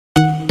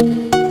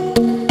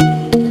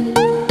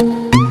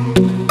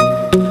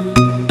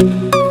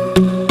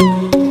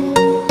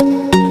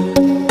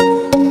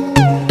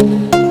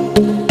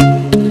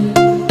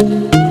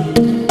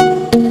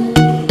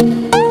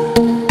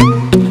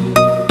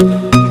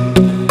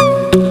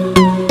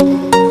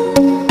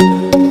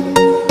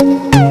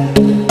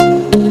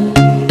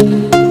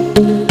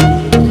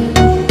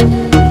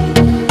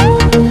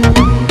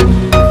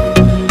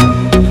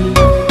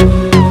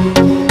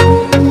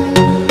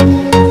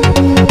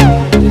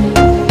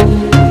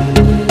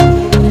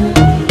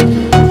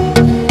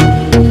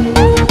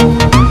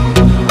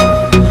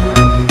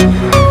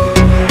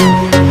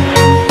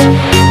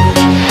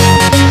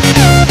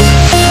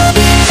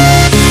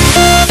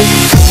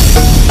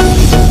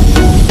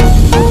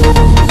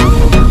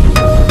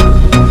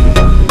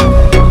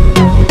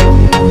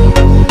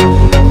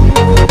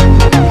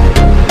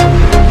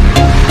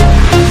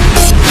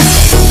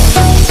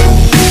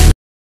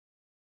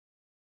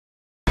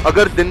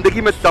अगर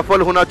जिंदगी में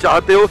सफल होना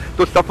चाहते हो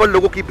तो सफल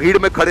लोगों की भीड़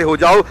में खड़े हो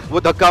जाओ,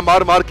 वो धक्का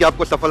मार मार के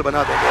आपको सफल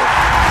बना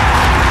देंगे।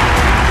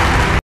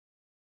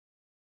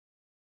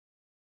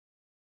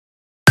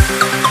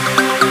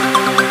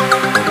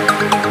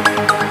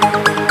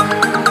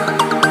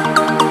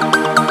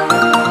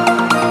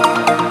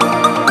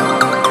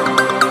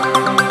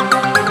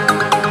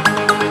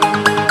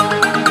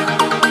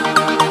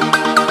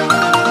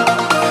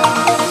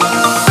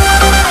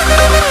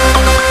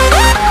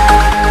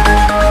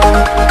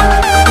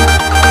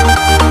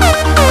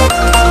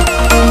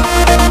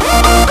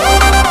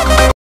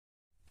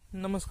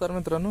 नमस्कार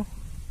मित्रांनो,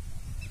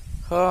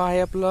 हा आहे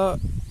आपला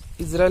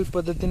इस्रायल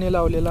पद्धतीने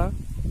लावलेला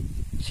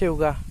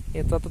शेवगा।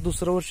 याचा आता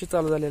दुसरं वर्ष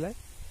चालू झालेला आहे,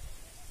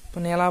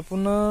 पण याला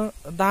आपण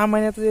 10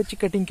 महिन्यात याची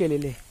कटिंग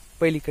केलेली आहे।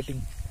 पहिली कटिंग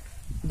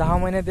 10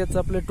 महिन्यात याचं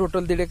आपलं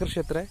टोटल 1.5 एकर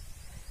क्षेत्र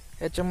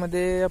आहे।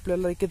 याच्यामध्ये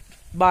आपल्याला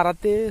 12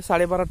 ते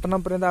 12.5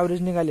 टनापर्यंत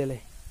ॲव्हरेज निघालेला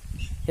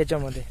आहे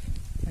याच्यामध्ये।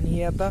 आणि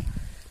हे आता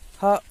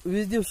हा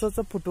 20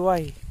 दिवसाचा फुटवा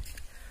आहे।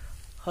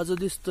 हा जो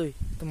दिसतोय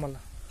तुम्हाला,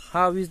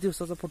 हा 20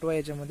 दिवसाचा फुटवा आहे।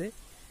 याच्यामध्ये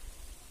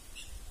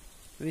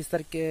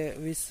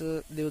 20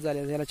 दिवस झाले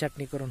याला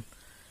छाटणी करून,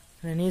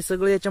 आणि हे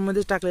सगळं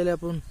याच्यामध्येच टाकलेलं आहे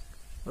आपण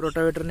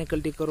रोटावेटरने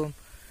पलटी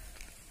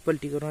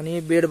करून आणि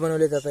हे बेड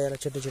बनवले जातात याला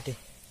छोटे छोटे,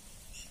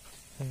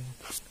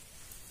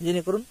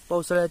 जेणेकरून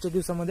पावसाळ्याच्या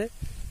दिवसामध्ये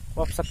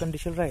वापसा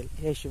कंडिशन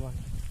राहील या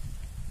हिशोबाने।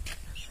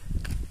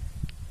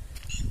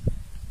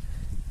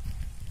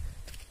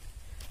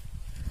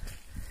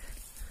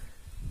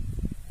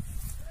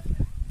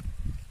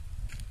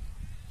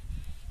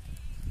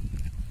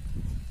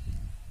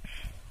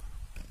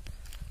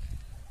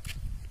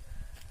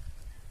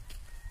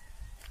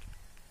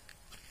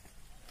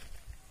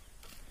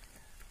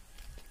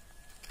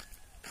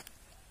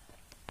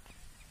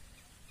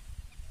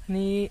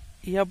 आणि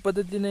ह्या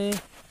पद्धतीने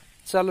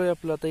चालू आहे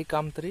आपलं आता हे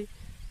काम। तरी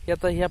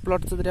आता ह्या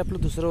प्लॉटचं तरी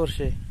आपलं दुसरं वर्ष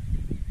आहे।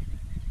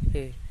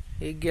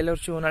 हे गेल्या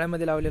वर्षी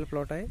उन्हाळ्यामध्ये लावलेला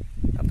प्लॉट आहे।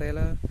 आता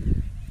याला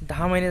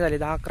 10 महिने झाले,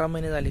 10-11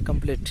 महिने झाले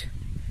कंप्लीट।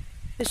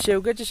 हे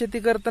शेवग्याची शेती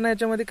करताना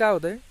याच्यामध्ये काय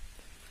होतंय,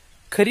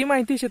 खरी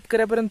माहिती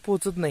शेतकऱ्यापर्यंत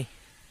पोहोचत नाही।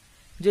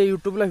 जे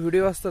यूट्यूबला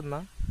व्हिडिओ असतात ना,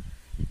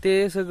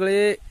 ते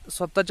सगळे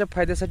स्वतःच्या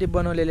फायद्यासाठी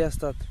बनवलेले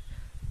असतात।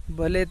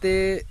 भले ते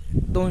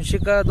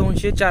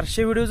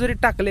 200-400 व्हिडिओ जरी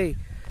टाकले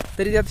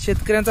तरी त्यात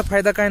शेतकऱ्यांचा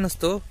फायदा काय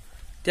नसतो,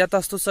 त्यात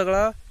असतो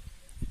सगळा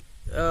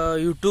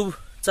यूट्यूब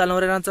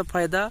चालवणाऱ्यांचा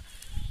फायदा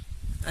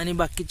आणि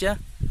बाकीच्या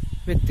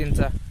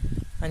व्यक्तींचा।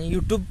 आणि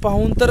यूट्यूब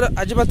पाहून तर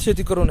अजिबात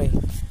शेती करू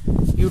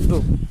नये।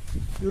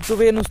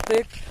 यूट्यूब हे नुसतं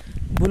एक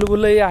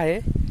भुलभुलई आहे।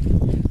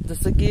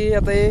 जसं की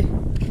आता हे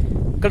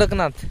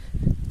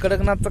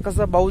कडकनाथचा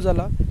कसा भाऊ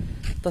झाला,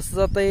 तसंच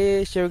आता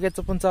हे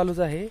शेवग्याचं पण चालूच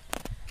आहे।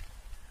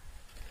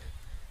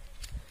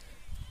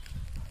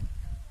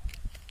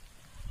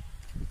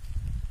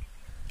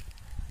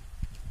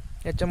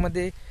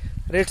 याच्यामध्ये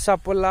रेट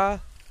सापडला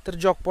तर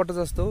जॉकपॉटच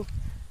असतो,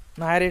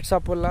 नाही रेट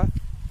सापडला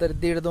तर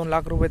 1.5-2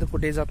 लाख रुपये तर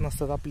कुठेही जात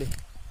नसतात आपले।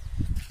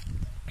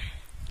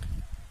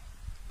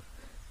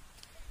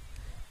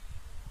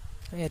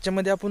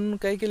 याच्यामध्ये आपण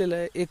काय केलेलं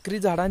आहे, एकरी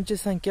झाडांची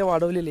संख्या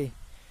वाढवलेली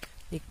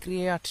आहे।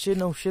 एकरी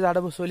 800-900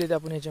 झाडं बसवली आहेत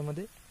आपण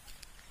याच्यामध्ये।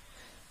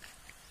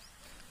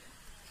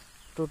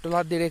 टोटल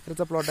हा 1.5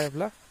 एकरचा प्लॉट आहे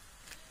आपला।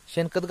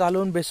 शेणखत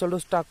घालून, बेसल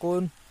डोस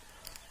टाकून,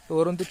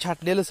 वरून ते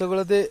छाटलेलं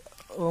सगळं ते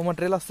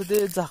मटेरियल असतं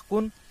ते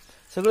झाकून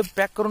सगळं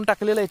पॅक करून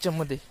टाकलेलं आहे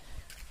याच्यामध्ये।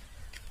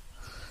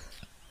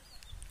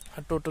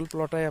 हा टोटल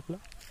प्लॉट आहे आपला।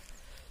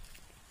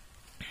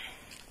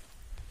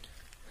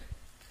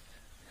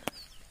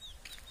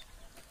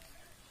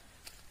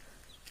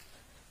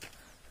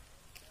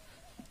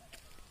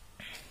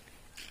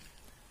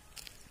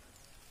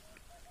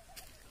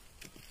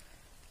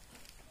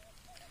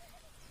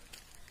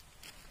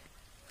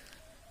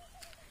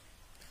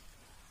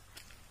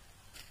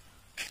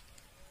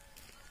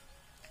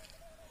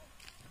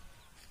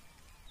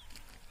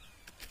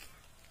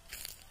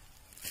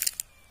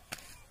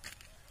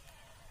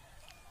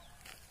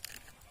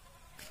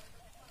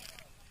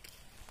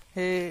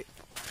 हे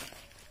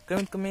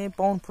कमीत कमी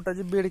 1.5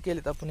 फुटाचे बेड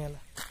केलेत आपण याला।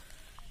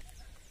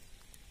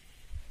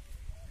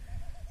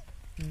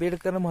 बेड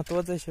करणं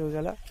महत्वाचं आहे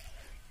शेवग्याला,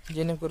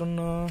 जेणेकरून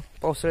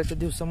पावसाळ्याच्या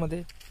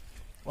दिवसामध्ये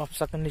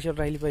वापसा कंडिशन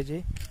राहिली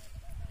पाहिजे।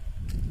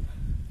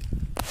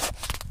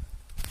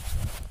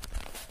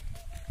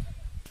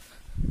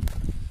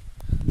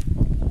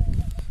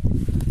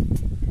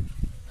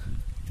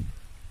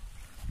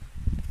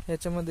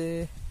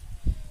 याच्यामध्ये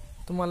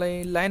तुम्हाला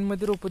लाईन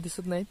मध्ये रोपं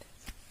दिसत नाहीत,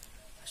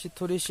 अशी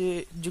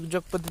थोडीशी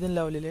झुकझुक पद्धतीने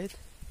लावलेले आहेत।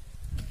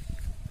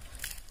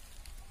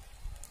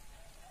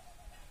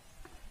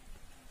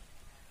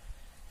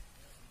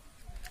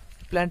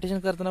 प्लांटेशन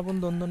करताना आपण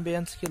 2-2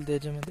 बियांच केले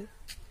याच्यामध्ये,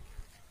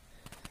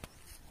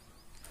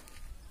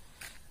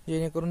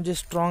 जेणेकरून जे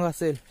स्ट्रॉंग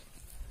असेल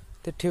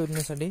ते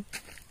ठेवण्यासाठी।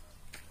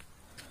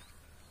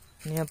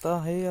 आणि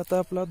आता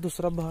आपला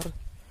दुसरा बहार,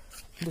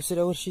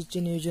 दुसऱ्या वर्षीचे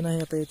नियोजन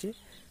आहे आता याचे।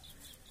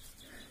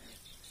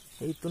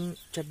 इथून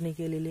छाटणी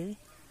केलेली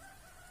आहे।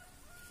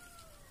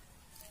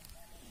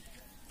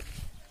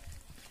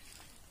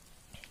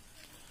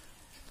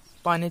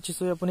 पाण्याची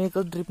सोय आपण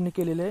एकच ड्रिपने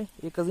केलेली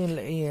आहे, एकच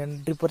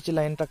ड्रिपरची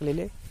लाईन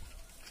टाकलेली आहे.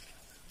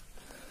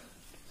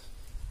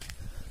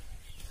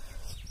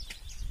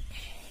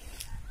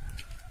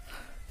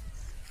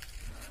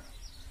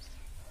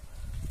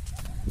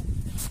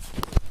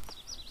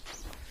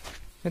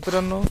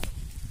 मित्रांनो,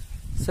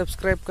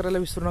 सबस्क्राईब करायला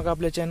विसरू नका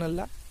आपल्या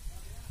चॅनलला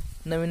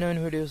नवीन नवीन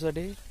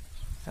व्हिडिओसाठी.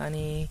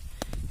 आणि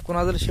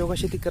कोणाला जर शेवगा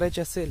शेती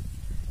करायची असेल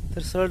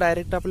तर सरळ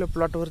डायरेक्ट आपल्या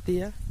प्लॉटवरती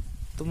या,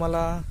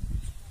 तुम्हाला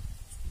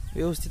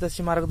व्यवस्थित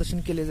असे मार्गदर्शन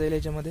केले जाईल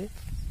याच्यामध्ये.